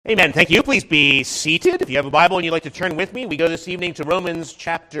Amen. Thank you. Please be seated. If you have a Bible and you'd like to turn with me, we go this evening to Romans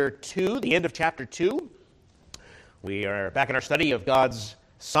chapter 2, the end of chapter 2. We are back in our study of God's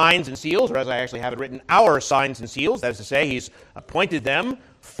signs and seals, or as I actually have it written, our signs and seals. That is to say, He's appointed them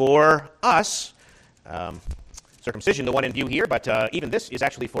for us. Circumcision, the one in view here, but even this is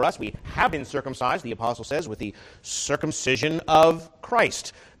actually for us. We have been circumcised, the apostle says, with the circumcision of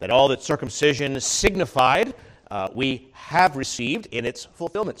Christ, that all that circumcision signified we have received in its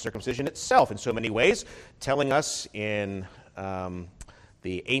fulfillment, circumcision itself in so many ways, telling us in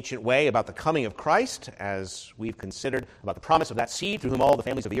the ancient way about the coming of Christ, as we've considered about the promise of that seed through whom all the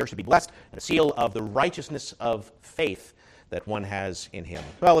families of the earth should be blessed, and the seal of the righteousness of faith that one has in him.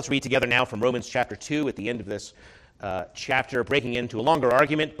 Well, let's read together now from Romans chapter 2 at the end of this chapter, breaking into a longer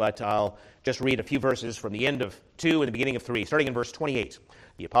argument, but I'll just read a few verses from the end of 2 and the beginning of 3, starting in verse 28.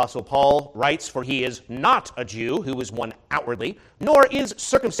 The Apostle Paul writes, "For he is not a Jew who is one outwardly, nor is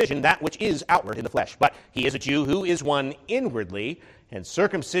circumcision that which is outward in the flesh, but he is a Jew who is one inwardly, and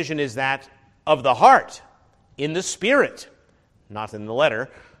circumcision is that of the heart, in the spirit, not in the letter,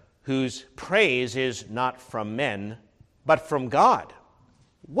 whose praise is not from men, but from God.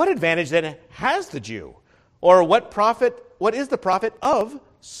 What advantage then has the Jew? Or what is the profit of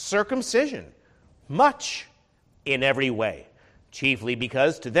circumcision? Much in every way, chiefly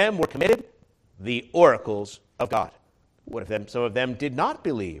because to them were committed the oracles of God. What if some of them did not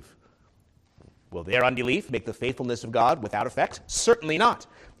believe? Will their unbelief make the faithfulness of God without effect? Certainly not.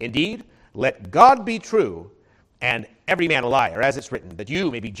 Indeed, let God be true, and every man a liar, as it's written, that you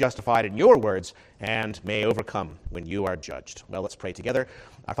may be justified in your words and may overcome when you are judged." Well, let's pray together.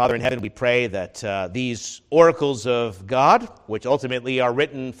 Our Father in heaven, we pray that these oracles of God, which ultimately are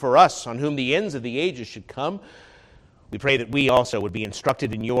written for us, on whom the ends of the ages should come, we pray that we also would be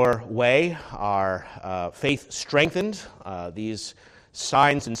instructed in your way, our faith strengthened, these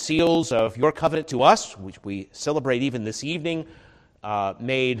signs and seals of your covenant to us, which we celebrate even this evening,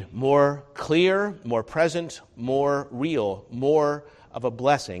 made more clear, more present, more real, more of a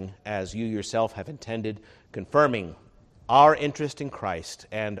blessing as you yourself have intended, confirming our interest in Christ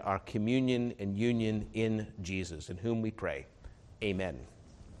and our communion and union in Jesus, in whom we pray. Amen.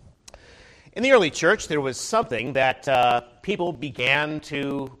 In the early church, there was something that people began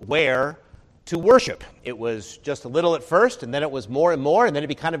to wear to worship. It was just a little at first, and then it was more and more, and then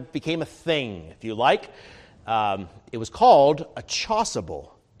it kind of became a thing, if you like. It was called a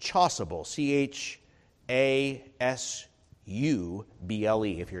chasuble. Chasuble, C-H-A-S-U-B-L-E,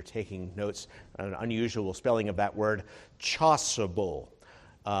 if you're taking notes, an unusual spelling of that word, chasuble.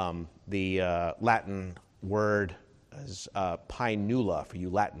 The Latin word is pinula, for you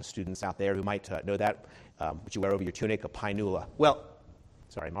Latin students out there who might know that, which you wear over your tunic, a pinula. Well,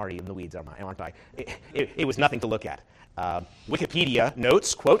 sorry, I'm already in the weeds, aren't I? It was nothing to look at. Wikipedia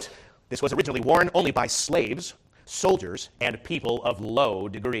notes, quote, "This was originally worn only by slaves, soldiers, and people of low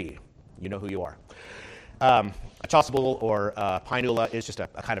degree." You know who you are. A chasuble or pinula is just a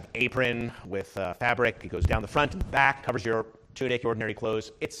kind of apron with fabric. It goes down the front and back, covers your tunic, your ordinary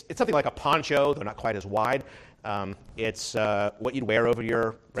clothes. It's something like a poncho, though not quite as wide. It's what you'd wear over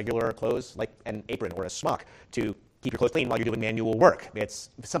your regular clothes, like an apron or a smock, to keep your clothes clean while you're doing manual work. It's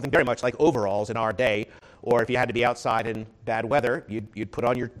something very much like overalls in our day, or if you had to be outside in bad weather, you'd put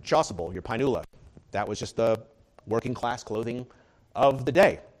on your chasuble, your pinula. That was just the working class clothing of the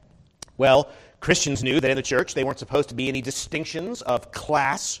day. Well, Christians knew that in the church they weren't supposed to be any distinctions of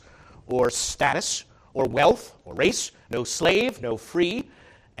class or status or wealth or race, no slave, no free,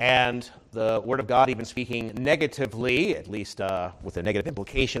 and the Word of God even speaking negatively, at least with a negative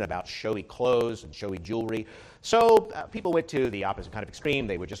implication about showy clothes and showy jewelry. So people went to the opposite kind of extreme.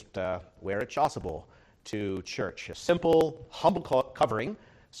 They would just wear a chasuble to church, a simple, humble covering,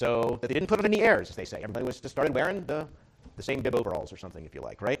 so that they didn't put on any airs, as they say. Everybody just started wearing the same bib overalls or something, if you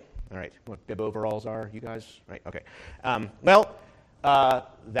like, right? All right, what bib overalls are, you guys? Right, okay.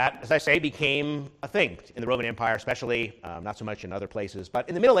 That, as I say, became a thing in the Roman Empire, especially, not so much in other places. But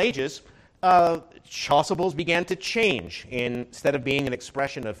in the Middle Ages, chasubles began to change. Instead of being an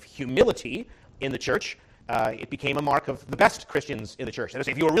expression of humility in the church, it became a mark of the best Christians in the church. That is,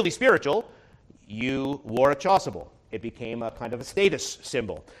 if you were really spiritual, you wore a chasuble. It became a kind of a status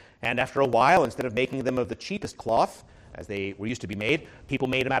symbol. And after a while, instead of making them of the cheapest cloth, as they were used to be made, people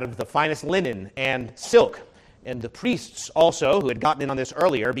made them out of the finest linen and silk. And the priests also, who had gotten in on this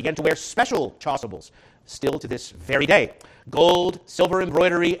earlier, began to wear special chasubles, still to this very day. Gold, silver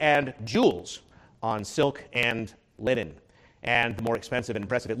embroidery, and jewels on silk and linen. And the more expensive and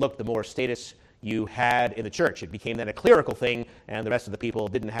impressive it looked, the more status you had in the church. It became then a clerical thing, and the rest of the people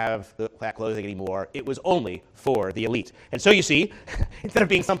didn't have that clothing anymore. It was only for the elite. And so you see, instead of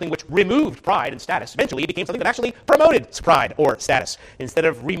being something which removed pride and status, eventually it became something that actually promoted pride or status. Instead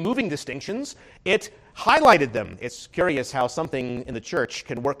of removing distinctions, it highlighted them. It's curious how something in the church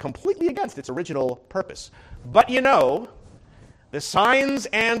can work completely against its original purpose. But you know, the signs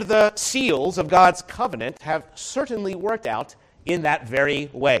and the seals of God's covenant have certainly worked out in that very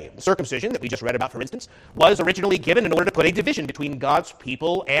way. Circumcision, that we just read about, for instance, was originally given in order to put a division between God's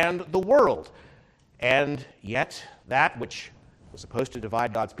people and the world. And yet, that which was supposed to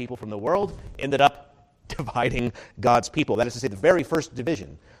divide God's people from the world ended up dividing God's people. That is to say, the very first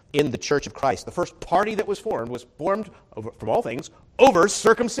division in the Church of Christ, the first party that was formed over, from all things, over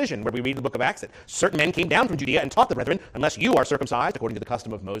circumcision, where we read in the book of Acts that certain men came down from Judea and taught the brethren, unless you are circumcised according to the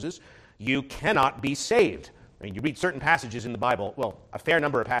custom of Moses, you cannot be saved. I mean, you read certain passages in the Bible, well, a fair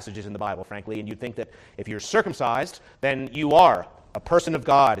number of passages in the Bible, frankly, and you'd think that if you're circumcised, then you are a person of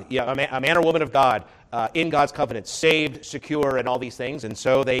God, a man or woman of God, in God's covenant, saved, secure, and all these things. And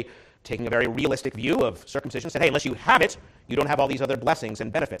so they, taking a very realistic view of circumcision, said, hey, unless you have it, you don't have all these other blessings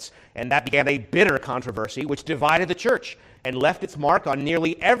and benefits. And that began a bitter controversy which divided the church and left its mark on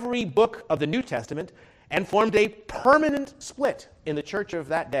nearly every book of the New Testament and formed a permanent split in the church of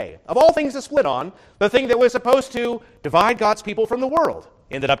that day. Of all things to split on, the thing that was supposed to divide God's people from the world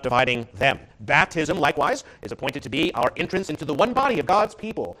ended up dividing them. Baptism, likewise, is appointed to be our entrance into the one body of God's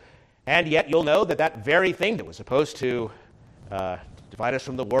people. And yet you'll know that that very thing that was supposed to divide us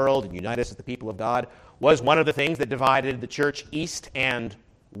from the world and unite us as the people of God was one of the things that divided the church east and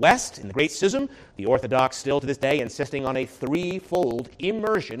west in the Great Schism. The Orthodox still to this day insisting on a threefold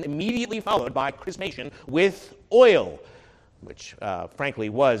immersion immediately followed by chrismation with oil, which frankly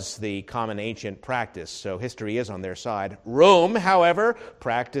was the common ancient practice, so history is on their side. Rome, however,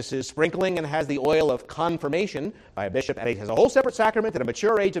 practices sprinkling and has the oil of confirmation by a bishop, and it has a whole separate sacrament and a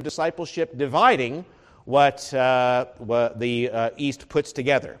mature age of discipleship dividing what the East puts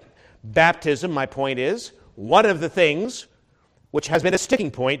together. Baptism, my point is, one of the things which has been a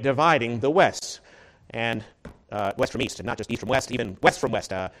sticking point dividing the West, and West from East, and not just East from West, even West from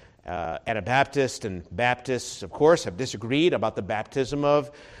West. Anabaptists and Baptists, of course, have disagreed about the baptism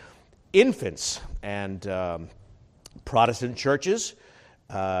of infants, and Protestant churches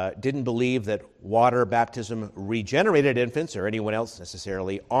didn't believe that water baptism regenerated infants or anyone else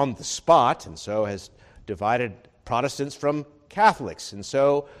necessarily on the spot, and so has divided Protestants from Catholics. And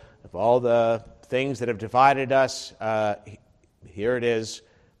so, of all the things that have divided us, here it is,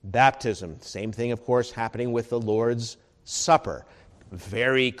 baptism. Same thing, of course, happening with the Lord's Supper.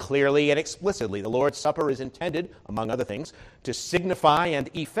 Very clearly and explicitly, the Lord's Supper is intended, among other things, to signify and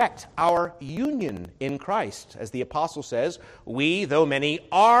effect our union in Christ. As the apostle says, we, though many,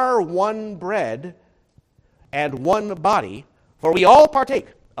 are one bread and one body, for we all partake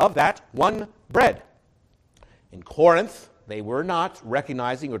of that one bread. In Corinth, they were not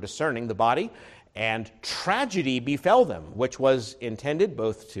recognizing or discerning the body, and tragedy befell them, which was intended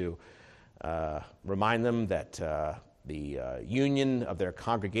both to remind them that the union of their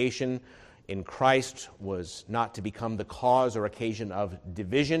congregation in Christ was not to become the cause or occasion of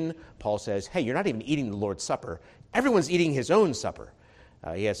division. Paul says, hey, you're not even eating the Lord's Supper. Everyone's eating his own supper.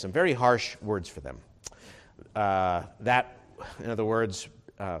 He has some very harsh words for them. That, in other words,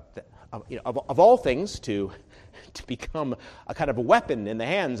 of all things to become a kind of a weapon in the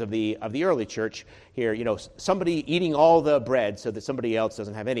hands of the early church here, somebody eating all the bread so that somebody else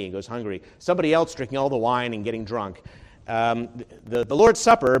doesn't have any and goes hungry, somebody else drinking all the wine and getting drunk, the Lord's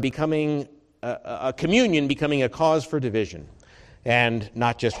Supper becoming a communion, becoming a cause for division. And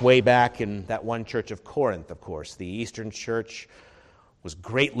not just way back in that one church of Corinth, of course. The Eastern Church was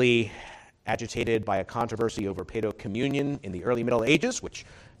greatly agitated by a controversy over paedo-communion in the early Middle Ages, which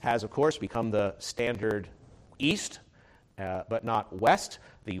has, of course, become the standard East, but not West.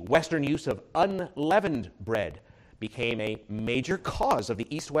 The Western use of unleavened bread became a major cause of the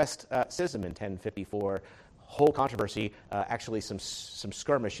East-West schism in 1054. Whole controversy, actually some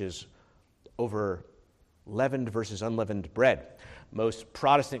skirmishes over leavened versus unleavened bread. Most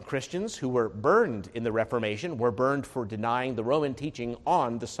Protestant Christians who were burned in the Reformation were burned for denying the Roman teaching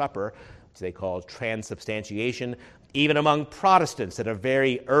on the supper, which they called transubstantiation. Even among Protestants at a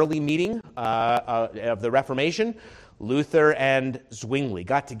very early meeting of the Reformation, Luther and Zwingli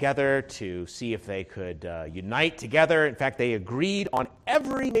got together to see if they could unite together. In fact, they agreed on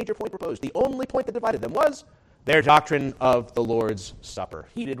every major point proposed. The only point that divided them was their doctrine of the Lord's Supper.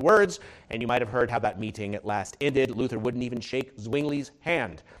 Heated words, and you might have heard how that meeting at last ended. Luther wouldn't even shake Zwingli's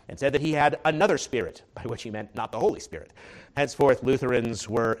hand and said that he had another spirit, by which he meant not the Holy Spirit. Henceforth, Lutherans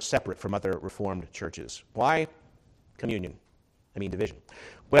were separate from other Reformed churches. Why? Division.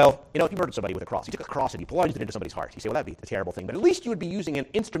 Well, if you murdered somebody with a cross, you took a cross and you plunged it into somebody's heart. You say, well, that'd be a terrible thing, but at least you would be using an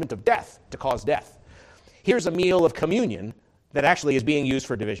instrument of death to cause death. Here's a meal of communion that actually is being used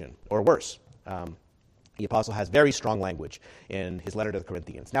for division, or worse. The apostle has very strong language in his letter to the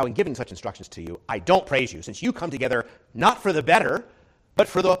Corinthians. Now, in giving such instructions to you, I don't praise you, since you come together not for the better, but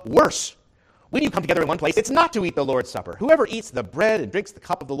for the worse. When you come together in one place, it's not to eat the Lord's Supper. Whoever eats the bread and drinks the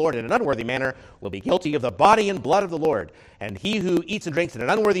cup of the Lord in an unworthy manner will be guilty of the body and blood of the Lord. And he who eats and drinks in an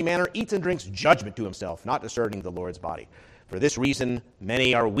unworthy manner eats and drinks judgment to himself, not discerning the Lord's body. For this reason,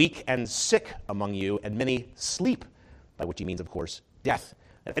 many are weak and sick among you, and many sleep, by which he means, of course, death.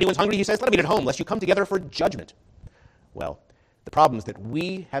 And if anyone's hungry, he says, let him eat at home, lest you come together for judgment. Well, the problems that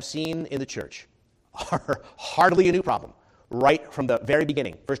we have seen in the church are hardly a new problem. Right from the very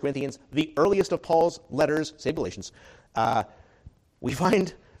beginning, 1 Corinthians, the earliest of Paul's letters, save Galatians, we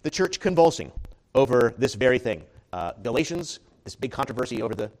find the church convulsing over this very thing. Galatians, this big controversy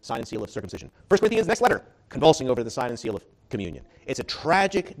over the sign and seal of circumcision. 1 Corinthians, next letter, convulsing over the sign and seal of communion. It's a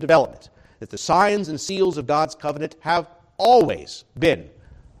tragic development that the signs and seals of God's covenant have always been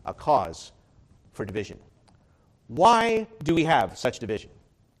a cause for division. Why do we have such division?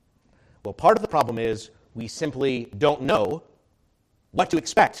 Well, part of the problem is we simply don't know what to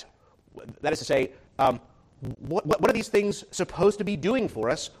expect. That is to say, what are these things supposed to be doing for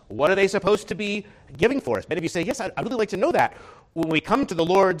us? What are they supposed to be giving for us? Many of you say, yes, I'd really like to know that. When we come to the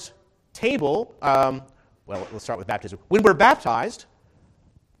Lord's table, well, let's start with baptism. When we're baptized,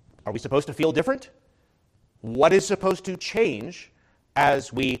 are we supposed to feel different? What is supposed to change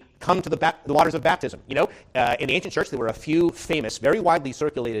as we come to the waters of baptism? In the ancient church, there were a few famous, very widely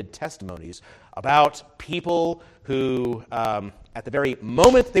circulated testimonies about people who, at the very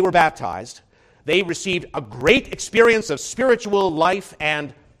moment they were baptized, they received a great experience of spiritual life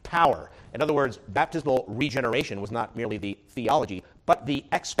and power. In other words, baptismal regeneration was not merely the theology, but the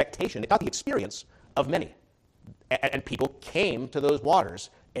expectation, not the experience, of many. And people came to those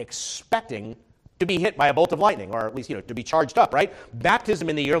waters expecting to be hit by a bolt of lightning, or at least, to be charged up, right? Baptism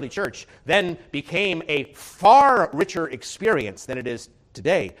in the early church then became a far richer experience than it is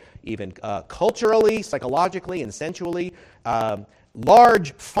today, even culturally, psychologically, and sensually.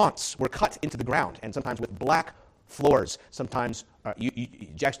 Large fonts were cut into the ground, and sometimes with black floors, sometimes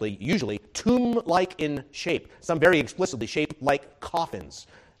usually tomb-like in shape, some very explicitly shaped like coffins.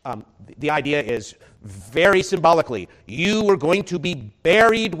 The idea is, very symbolically, you were going to be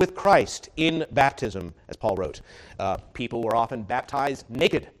buried with Christ in baptism, as Paul wrote. People were often baptized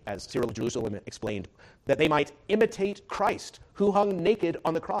naked, as Cyril of Jerusalem explained, that they might imitate Christ, who hung naked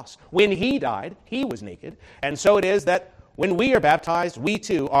on the cross. When he died, he was naked, and so it is that when we are baptized, we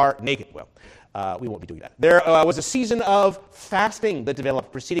too are naked. Well, we won't be doing that. There was a season of fasting that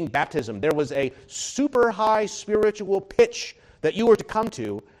developed preceding baptism. There was a super high spiritual pitch that you were to come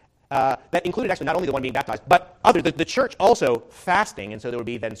to that included actually not only the one being baptized, but the church also fasting. And so there would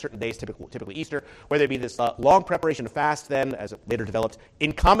be then certain days, typically Easter, where there'd be this long preparation of fast then, as it later developed,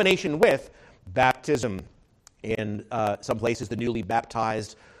 in combination with baptism. In some places, the newly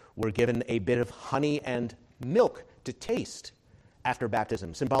baptized were given a bit of honey and milk to taste after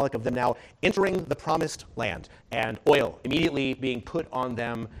baptism, symbolic of them now entering the promised land, and oil immediately being put on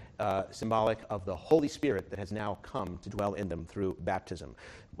them, symbolic of the Holy Spirit that has now come to dwell in them through baptism.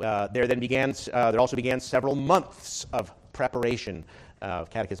 There also began several months of preparation of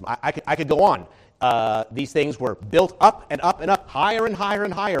catechism. I could go on. These things were built up and up and up, higher and higher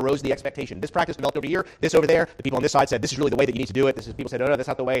and higher rose the expectation. This practice developed over here, this over there. The people on this side said, this is really the way that you need to do it. People said, no, that's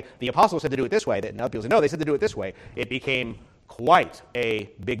not the way. The apostles said to do it this way. And other people said, no, they said to do it this way. It became quite a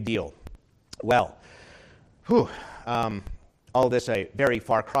big deal. Well, all this a very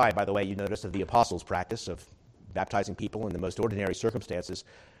far cry, by the way, you notice, of the apostles' practice of baptizing people in the most ordinary circumstances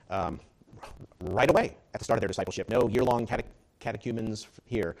right away at the start of their discipleship. No year-long catechumens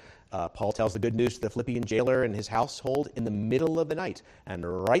here. Paul tells the good news to the Philippian jailer and his household in the middle of the night, and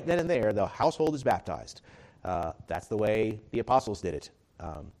right then and there, the household is baptized. That's the way the apostles did it.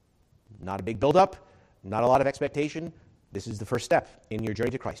 Not a big build-up, not a lot of expectation. This is the first step in your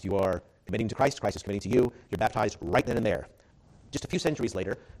journey to Christ. You are committing to Christ. Christ is committing to you. You're baptized right then and there. Just a few centuries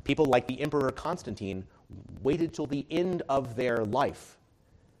later, people like the Emperor Constantine waited till the end of their life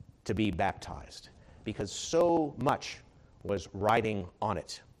to be baptized because so much was riding on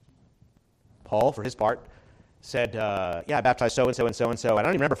it. Paul, for his part, said, yeah, I baptized so-and-so and so-and-so. I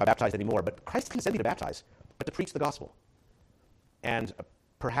don't even remember if I baptized anymore, but Christ didn't send me to baptize, but to preach the gospel. And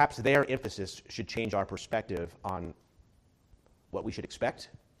perhaps their emphasis should change our perspective on what we should expect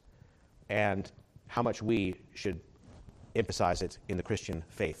and how much we should emphasize it in the Christian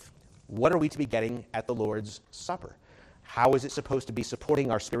faith. What are we to be getting at the Lord's Supper? How is it supposed to be supporting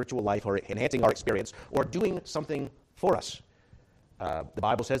our spiritual life or enhancing our experience or doing something for us? The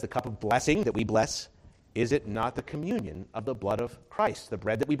Bible says the cup of blessing that we bless, is it not the communion of the blood of Christ? The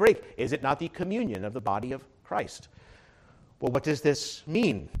bread that we break, is it not the communion of the body of Christ? Well, what does this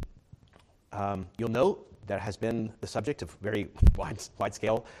mean? You'll note that has been the subject of very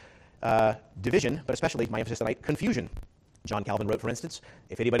wide-scale division, but especially, my emphasis tonight, confusion. John Calvin wrote, for instance,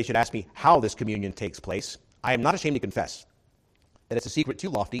 if anybody should ask me how this communion takes place, I am not ashamed to confess that it's a secret too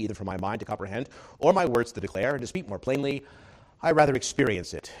lofty either for my mind to comprehend or my words to declare, and to speak more plainly, I rather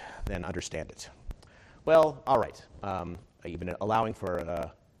experience it than understand it. Well, all right, even allowing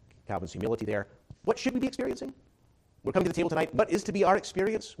for Calvin's humility there, what should we be experiencing? We're coming to the table tonight. What is to be our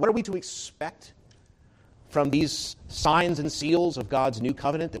experience? What are we to expect from these signs and seals of God's new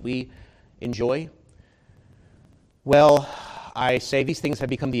covenant that we enjoy? Well, I say these things have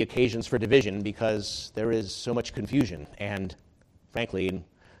become the occasions for division because there is so much confusion and, frankly, in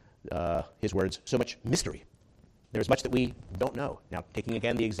his words, so much mystery. There's much that we don't know. Now, taking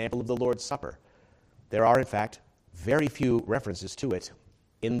again the example of the Lord's Supper, there are, in fact, very few references to it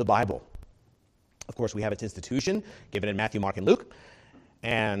in the Bible. Of course, we have its institution given in Matthew, Mark, and Luke.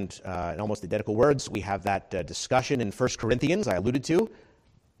 And in almost identical words, we have that discussion in 1 Corinthians I alluded to.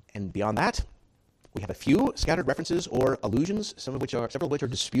 And beyond that, we have a few scattered references or allusions, several of which are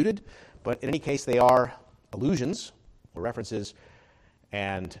disputed. But in any case, they are allusions or references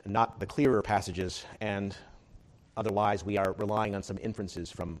and not the clearer passages. And otherwise, we are relying on some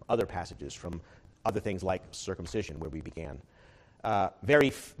inferences from other passages, from other things like circumcision, where we began.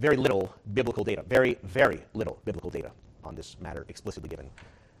 Very little biblical data, very little biblical data on this matter explicitly given.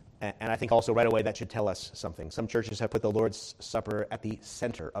 And I think also right away that should tell us something. Some churches have put the Lord's Supper at the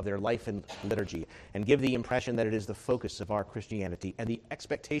center of their life and liturgy and give the impression that it is the focus of our Christianity, and the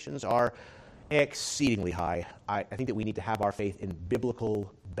expectations are exceedingly high. I think that we need to have our faith in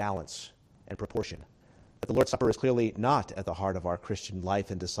biblical balance and proportion. But the Lord's Supper is clearly not at the heart of our Christian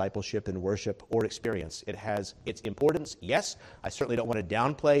life and discipleship and worship or experience. It has its importance, yes. I certainly don't want to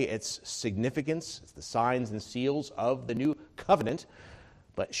downplay its significance. It's the signs and seals of the new covenant.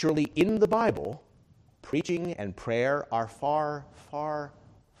 But surely in the Bible, preaching and prayer are far, far,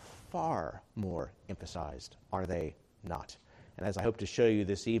 far more emphasized, are they not? And as I hope to show you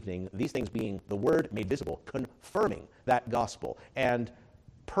this evening, these things being the Word made visible, confirming that gospel, and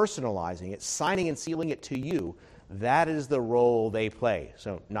personalizing it, signing and sealing it to you, that is the role they play.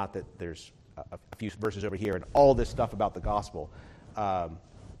 So not that there's a few verses over here and all this stuff about the gospel.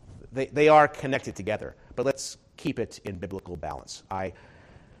 They are connected together, but let's keep it in biblical balance. I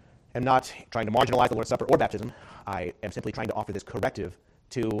am not trying to marginalize the Lord's Supper or baptism. I am simply trying to offer this corrective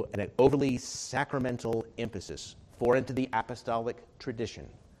to an overly sacramental emphasis foreign to the apostolic tradition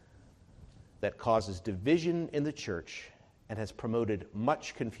that causes division in the church and has promoted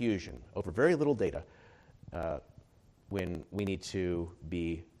much confusion over very little data when we need to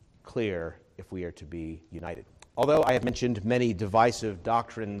be clear if we are to be united. Although I have mentioned many divisive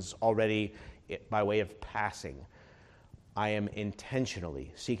doctrines already by way of passing, I am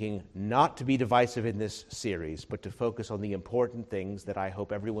intentionally seeking not to be divisive in this series, but to focus on the important things that I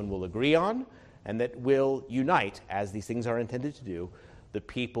hope everyone will agree on and that will unite, as these things are intended to do, the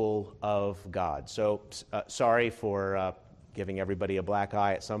people of God. So sorry for giving everybody a black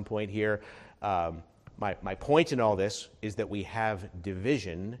eye at some point here. My point in all this is that we have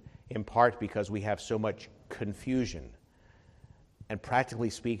division in part because we have so much confusion. And practically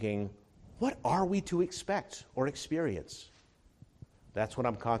speaking, what are we to expect or experience? That's what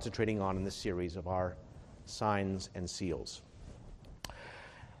I'm concentrating on in this series of our signs and seals.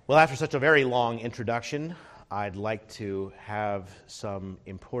 Well, after such a very long introduction, I'd like to have some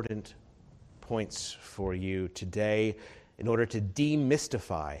important points for you today in order to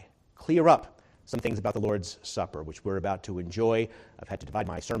demystify, clear up some things about the Lord's Supper, which we're about to enjoy. I've had to divide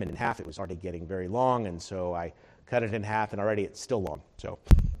my sermon in half. It was already getting very long, and so I cut it in half, and already it's still long. So,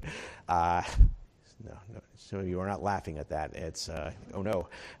 no, so you are not laughing at that. It's, oh no.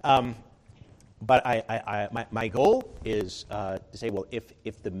 But my goal is to say, well,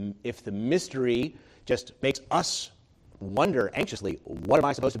 if the mystery just makes us wonder anxiously, what am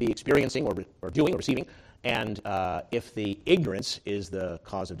I supposed to be experiencing or doing or receiving? And if the ignorance is the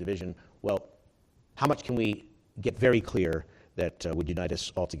cause of division, well, how much can we get very clear that would unite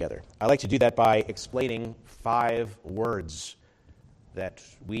us all together. I like to do that by explaining 5 words that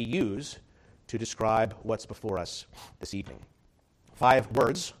we use to describe what's before us this evening. 5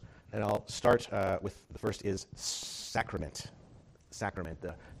 words, and I'll start with the first is sacrament. Sacrament.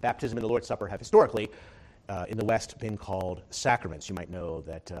 The baptism and the Lord's Supper have historically, in the West, been called sacraments. You might know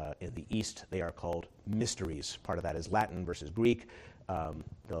that in the East they are called mysteries. Part of that is Latin versus Greek.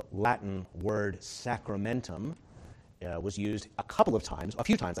 The Latin word sacramentum was used a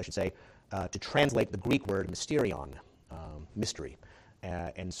few times, I should say, to translate the Greek word mysterion, mystery.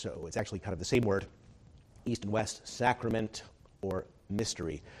 And so it's actually kind of the same word, East and West, sacrament or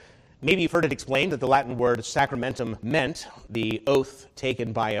mystery. Maybe you've heard it explained that the Latin word sacramentum meant the oath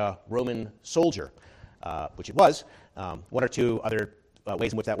taken by a Roman soldier, which it was. 1 or 2 other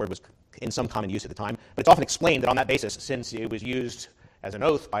ways in which that word was in some common use at the time. But it's often explained that on that basis, since it was used as an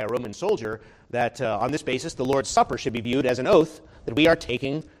oath by a Roman soldier, that on this basis the Lord's Supper should be viewed as an oath that we are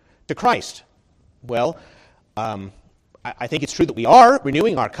taking to Christ. Well, I think it's true that we are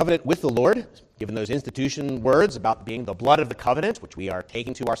renewing our covenant with the Lord, given those institution words about being the blood of the covenant, which we are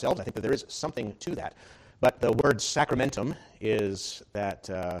taking to ourselves. I think that there is something to that. But the word sacramentum is that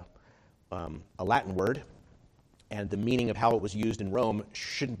a Latin word, and the meaning of how it was used in Rome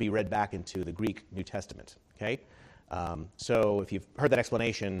shouldn't be read back into the Greek New Testament. Okay? So if you've heard that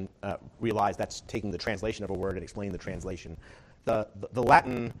explanation, realize that's taking the translation of a word and explaining the translation. The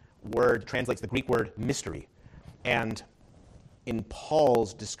Latin word translates the Greek word mystery. And in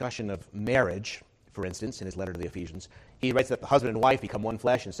Paul's discussion of marriage, for instance, in his letter to the Ephesians, he writes that the husband and wife become one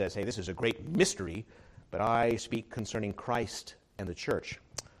flesh and says, hey, this is a great mystery, but I speak concerning Christ and the church.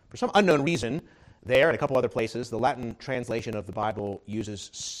 For some unknown reason, there and a couple other places, the Latin translation of the Bible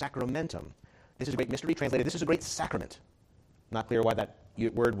uses sacramentum. This is a great mystery, translated, this is a great sacrament. Not clear why that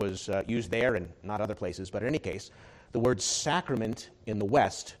word was used there and not other places, but in any case, the word sacrament in the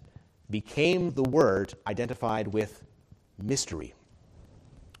West became the word identified with mystery.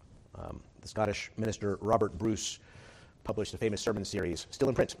 The Scottish minister Robert Bruce published a famous sermon series, still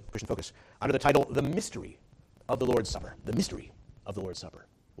in print, Christian Focus, under the title, The Mystery of the Lord's Supper. The Mystery of the Lord's Supper.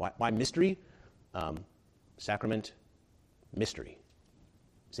 Why mystery? Sacrament, mystery.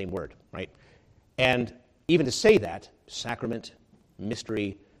 Same word, right? And even to say that, sacrament,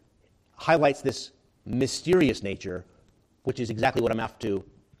 mystery, highlights this mysterious nature, which is exactly what I'm after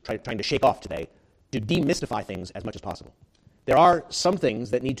trying to shake off today, to demystify things as much as possible. There are some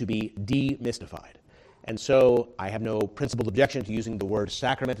things that need to be demystified. And so I have no principled objection to using the word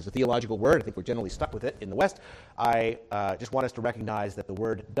sacrament as a theological word. I think we're generally stuck with it in the West. I just want us to recognize that the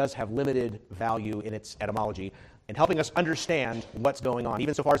word does have limited value in its etymology in helping us understand what's going on.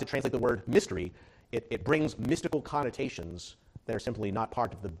 Even so far as it translates the word mystery, it brings mystical connotations that are simply not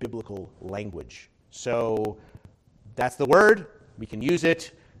part of the biblical language. So that's the word. We can use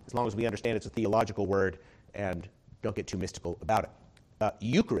it as long as we understand it's a theological word and don't get too mystical about it.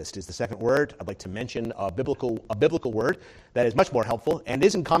 Eucharist is the second word. I'd like to mention a biblical word that is much more helpful and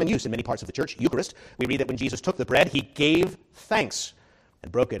is in common use in many parts of the church. Eucharist. We read that when Jesus took the bread, he gave thanks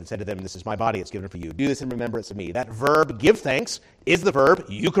and broke it and said to them, this is my body, it's given for you. Do this in remembrance of me. That verb, give thanks, is the verb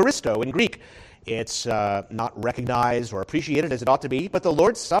Eucharisto in Greek. It's not recognized or appreciated as it ought to be, but the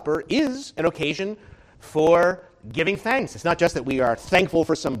Lord's Supper is an occasion for giving thanks. It's not just that we are thankful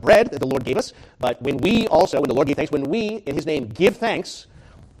for some bread that the Lord gave us, but when the Lord gave thanks, when we, in his name, give thanks,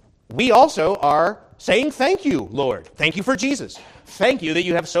 we also are saying, thank you, Lord. Thank you for Jesus. Thank you that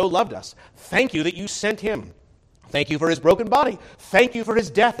you have so loved us. Thank you that you sent him. Thank you for his broken body. Thank you for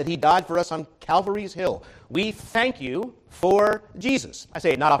his death, that he died for us on Calvary's hill. We thank you for Jesus. I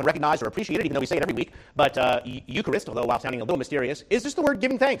say it not often recognized or appreciated, even though we say it every week, but Eucharist, although while sounding a little mysterious, is just the word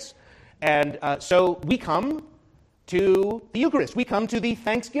giving thanks. And so we come to the Eucharist. We come to the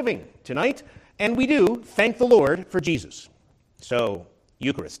Thanksgiving tonight, and we do thank the Lord for Jesus. So,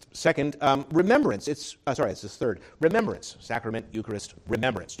 Eucharist. Second, remembrance. It's this third. Remembrance. Sacrament, Eucharist,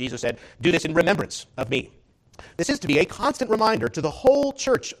 remembrance. Jesus said, do this in remembrance of me. This is to be a constant reminder to the whole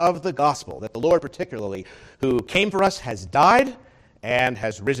church of the gospel that the Lord particularly, who came for us, has died and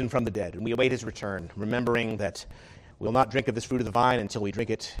has risen from the dead. And we await his return, remembering that we'll not drink of this fruit of the vine until we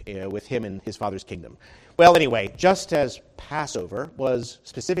drink it with him in his Father's kingdom. Well, anyway, just as Passover was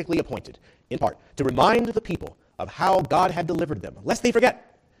specifically appointed, in part, to remind the people of how God had delivered them, lest they forget,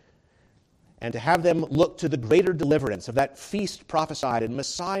 and to have them look to the greater deliverance of that feast prophesied in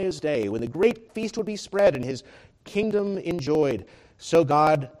Messiah's day, when the great feast would be spread and his kingdom enjoyed, so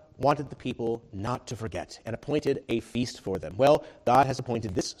God wanted the people not to forget and appointed a feast for them. Well, God has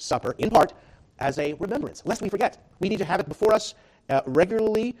appointed this supper, in part, as a remembrance, lest we forget. We need to have it before us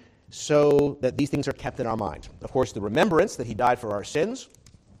regularly, so that these things are kept in our mind. Of course, the remembrance that he died for our sins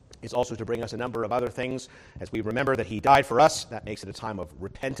is also to bring us a number of other things. As we remember that he died for us, that makes it a time of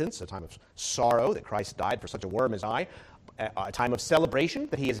repentance, a time of sorrow that Christ died for such a worm as I, a time of celebration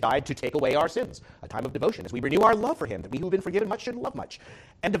that he has died to take away our sins, a time of devotion as we renew our love for him, that we who have been forgiven much should love much,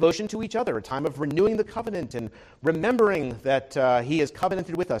 and devotion to each other, a time of renewing the covenant and remembering that he has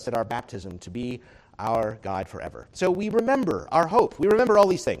covenanted with us at our baptism to be our guide forever. So we remember our hope. We remember all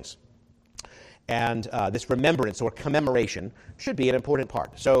these things. And this remembrance or commemoration should be an important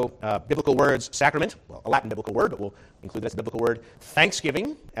part. So biblical words, sacrament, well, a Latin biblical word, but we'll include that as a biblical word.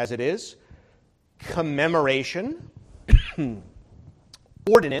 Thanksgiving, as it is. Commemoration.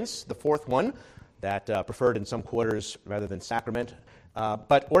 Ordinance, the fourth one, that preferred in some quarters rather than sacrament.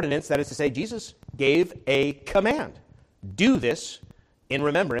 But ordinance, that is to say, Jesus gave a command. Do this in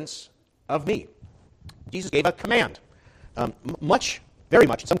remembrance of me. Jesus gave a command. Very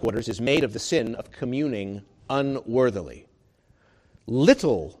much in some quarters, is made of the sin of communing unworthily.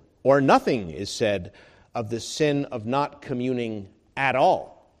 Little or nothing is said of the sin of not communing at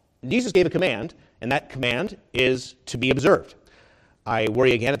all. Jesus gave a command, and that command is to be observed. I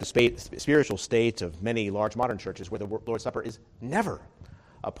worry again at the spiritual state of many large modern churches where the Lord's Supper is never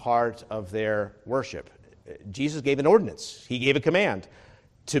a part of their worship. Jesus gave an ordinance. He gave a command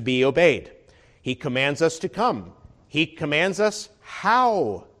to be obeyed. He commands us to come. He commands us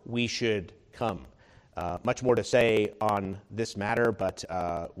how we should come. Much more to say on this matter, but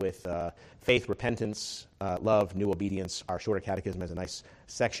with faith, repentance, love, new obedience, our shorter catechism has a nice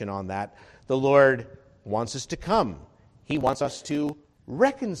section on that. The Lord wants us to come. He wants us to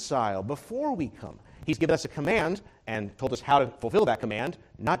reconcile before we come. He's given us a command and told us how to fulfill that command,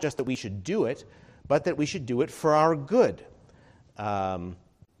 not just that we should do it, but that we should do it for our good.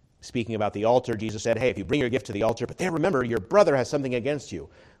 Speaking about the altar, Jesus said, hey, if you bring your gift to the altar, but there remember, your brother has something against you.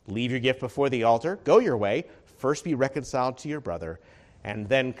 Leave your gift before the altar, go your way, first be reconciled to your brother, and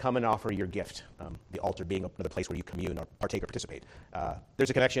then come and offer your gift. The altar being another place where you commune or partake or participate. There's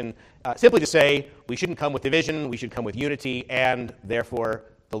a connection simply to say we shouldn't come with division, we should come with unity, and therefore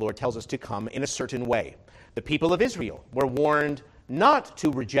the Lord tells us to come in a certain way. The people of Israel were warned not to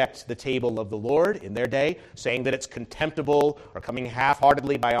reject the table of the Lord in their day, saying that it's contemptible or coming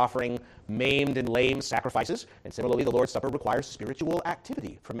half-heartedly by offering maimed and lame sacrifices. And similarly, the Lord's Supper requires spiritual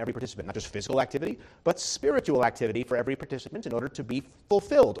activity from every participant, not just physical activity, but spiritual activity for every participant in order to be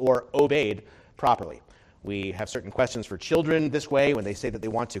fulfilled or obeyed properly. We have certain questions for children this way when they say that they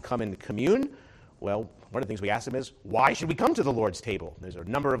want to come and commune. Well, one of the things we ask them is, why should we come to the Lord's table? There's a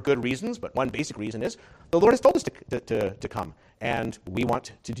number of good reasons, but one basic reason is the Lord has told us to come, and we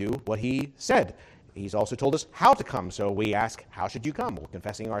want to do what he said. He's also told us how to come, so we ask, how should you come? Well,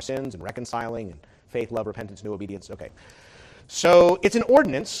 confessing our sins and reconciling and faith, love, repentance, new obedience. Okay. So it's an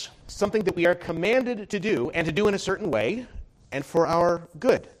ordinance, something that we are commanded to do, and to do in a certain way, and for our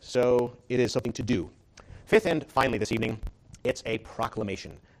good. So it is something to do. Fifth and finally this evening, it's a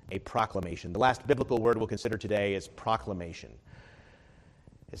proclamation. A proclamation. The last biblical word we'll consider today is proclamation.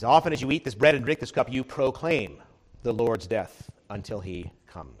 As often as you eat this bread and drink this cup, you proclaim the Lord's death until he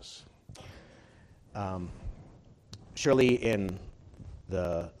comes. Surely in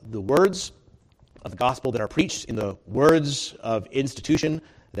the words of the gospel that are preached, in the words of institution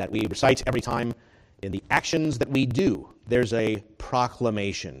that we recite every time, in the actions that we do, there's a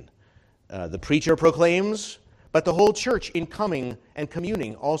proclamation. The preacher proclaims, but the whole church in coming and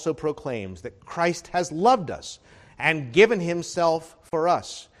communing also proclaims that Christ has loved us and given himself for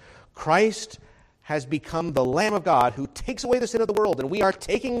us. Christ has become the Lamb of God who takes away the sin of the world, and we are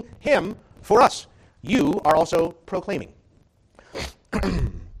taking him for us. You are also proclaiming.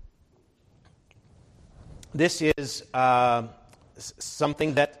 This is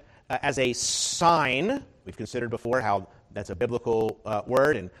something that, as a sign, we've considered before how that's a biblical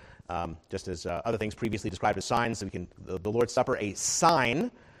word, and just as other things previously described as signs, so the Lord's Supper, a sign.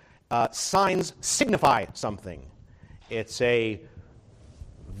 Signs signify something. It's a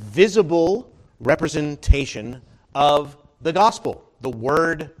visible representation of the gospel, the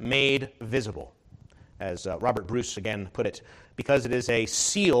word made visible. As Robert Bruce again put it, because it is a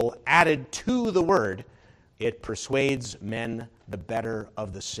seal added to the word, it persuades men the better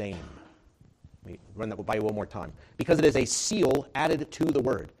of the same. Let me run that by you one more time. Because it is a seal added to the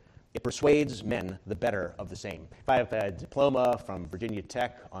word, it persuades men the better of the same. If I have a diploma from Virginia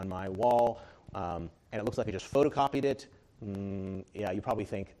Tech on my wall, and it looks like I just photocopied it, Yeah, you probably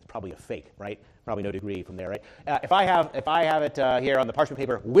think it's probably a fake, right? Probably no degree from there, right? If I have it here on the parchment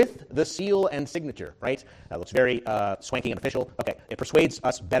paper with the seal and signature, right? That looks very swanky and official. Okay, it persuades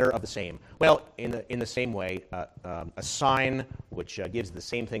us better of the same. Well, in the same way, a sign which gives the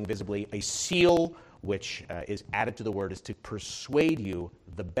same thing visibly, a seal which is added to the word is to persuade you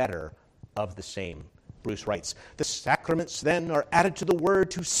the better of the same. Bruce writes, "The sacraments, then, are added to the word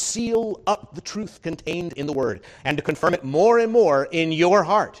to seal up the truth contained in the word and to confirm it more and more in your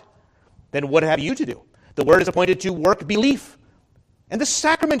heart. Then what have you to do? The word is appointed to work belief, and the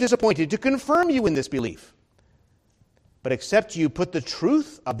sacrament is appointed to confirm you in this belief. But except you put the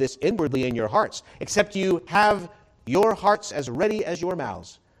truth of this inwardly in your hearts, except you have your hearts as ready as your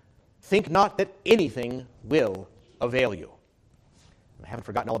mouths, think not that anything will avail you." I haven't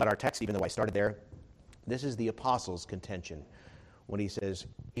forgotten all about our text, even though I started there. This is the apostle's contention when he says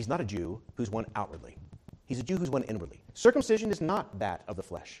he's not a Jew who's one outwardly. He's a Jew who's one inwardly. Circumcision is not that of the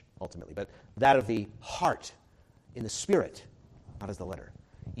flesh, ultimately, but that of the heart, in the spirit, not as the letter.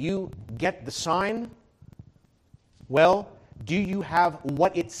 You get the sign. Well, do you have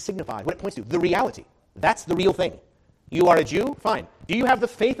what it signifies, what it points to? The reality. That's the real thing. You are a Jew? Fine. Do you have the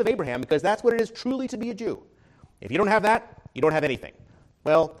faith of Abraham? Because that's what it is truly to be a Jew. If you don't have that, you don't have anything.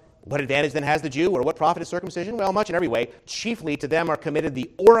 Well, what advantage then has the Jew, or what profit is circumcision? Well, much in every way. Chiefly to them are committed the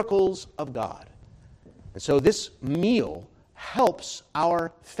oracles of God. And so this meal helps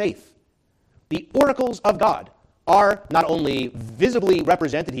our faith. The oracles of God are not only visibly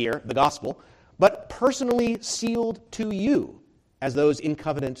represented here, the gospel, but personally sealed to you as those in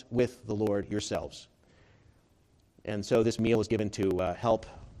covenant with the Lord yourselves. And so this meal is given to help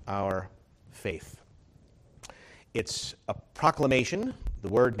our faith. It's a proclamation, the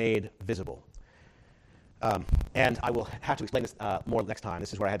word made visible. And I will have to explain this more next time.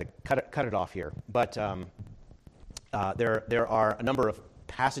 This is where I had to cut it off here. But there are a number of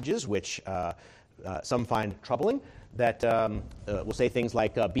passages which some find troubling that will say things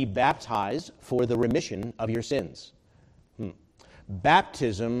like, be baptized for the remission of your sins.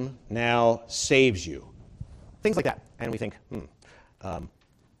 Baptism now saves you. Things like that. And we think,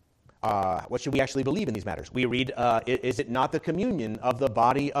 what should we actually believe in these matters? We read, is it not the communion of the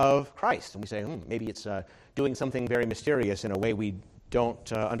body of Christ? And we say, maybe it's doing something very mysterious in a way we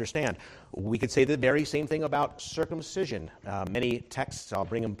don't understand. We could say the very same thing about circumcision. Many texts, I'll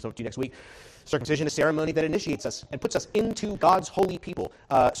bring them to you next week. Circumcision is a ceremony that initiates us and puts us into God's holy people.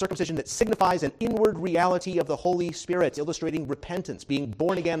 Circumcision that signifies an inward reality of the Holy Spirit, illustrating repentance, being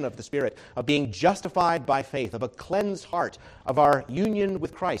born again of the Spirit, of being justified by faith, of a cleansed heart, of our union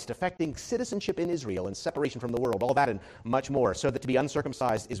with Christ, affecting citizenship in Israel and separation from the world, all that and much more, so that to be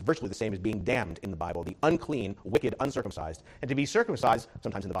uncircumcised is virtually the same as being damned in the Bible, the unclean, wicked, uncircumcised. And to be circumcised,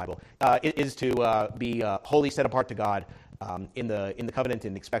 sometimes in the Bible, is to be wholly set apart to God, in the covenant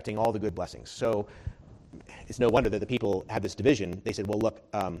and expecting all the good blessings. So it's no wonder that the people had this division. They said, well, look,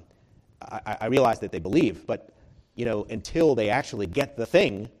 I realize that they believe, but until they actually get the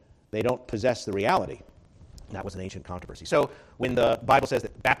thing, they don't possess the reality. And that was an ancient controversy. So when the Bible says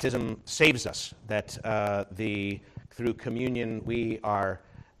that baptism saves us, that through communion we are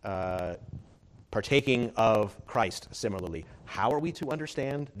partaking of Christ similarly, how are we to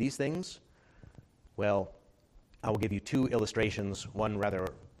understand these things? Well, I will give you two illustrations, one rather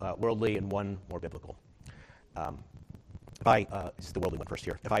worldly and one more biblical. This is the worldly one first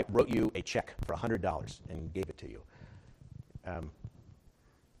here. If I wrote you a check for $100 and gave it to you,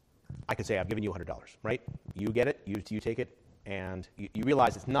 I could say I've given you $100, right? You get it, you take it, and you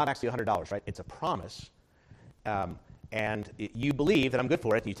realize it's not actually $100, right? It's a promise, and you believe that I'm good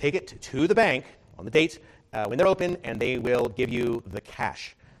for it. You take it to the bank on the date when they're open, and they will give you the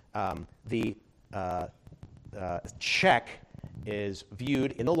cash. The check is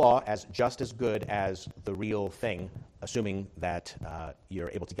viewed in the law as just as good as the real thing, assuming that you're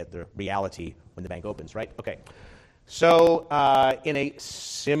able to get the reality when the bank opens, right? Okay. So in a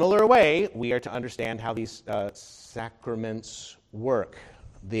similar way, we are to understand how these sacraments work.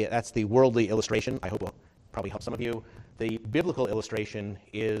 That's the worldly illustration. I hope will probably help some of you. The biblical illustration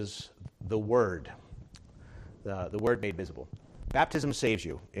is the Word, the Word made visible. Baptism saves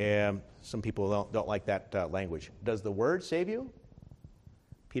you. Some people don't like that language. Does the Word save you?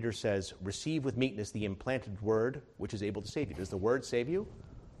 Peter says, receive with meekness the implanted Word, which is able to save you. Does the Word save you?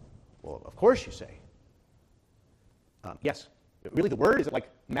 Well, of course you say. Yes. Really, the Word? Is it like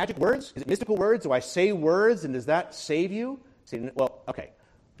magic words? Is it mystical words? Do I say words, and does that save you? Well, okay.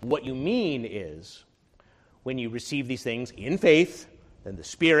 What you mean is, when you receive these things in faith, then the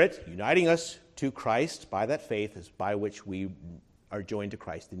Spirit uniting us to Christ by that faith is by which we are joined to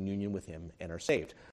Christ in union with Him and are saved.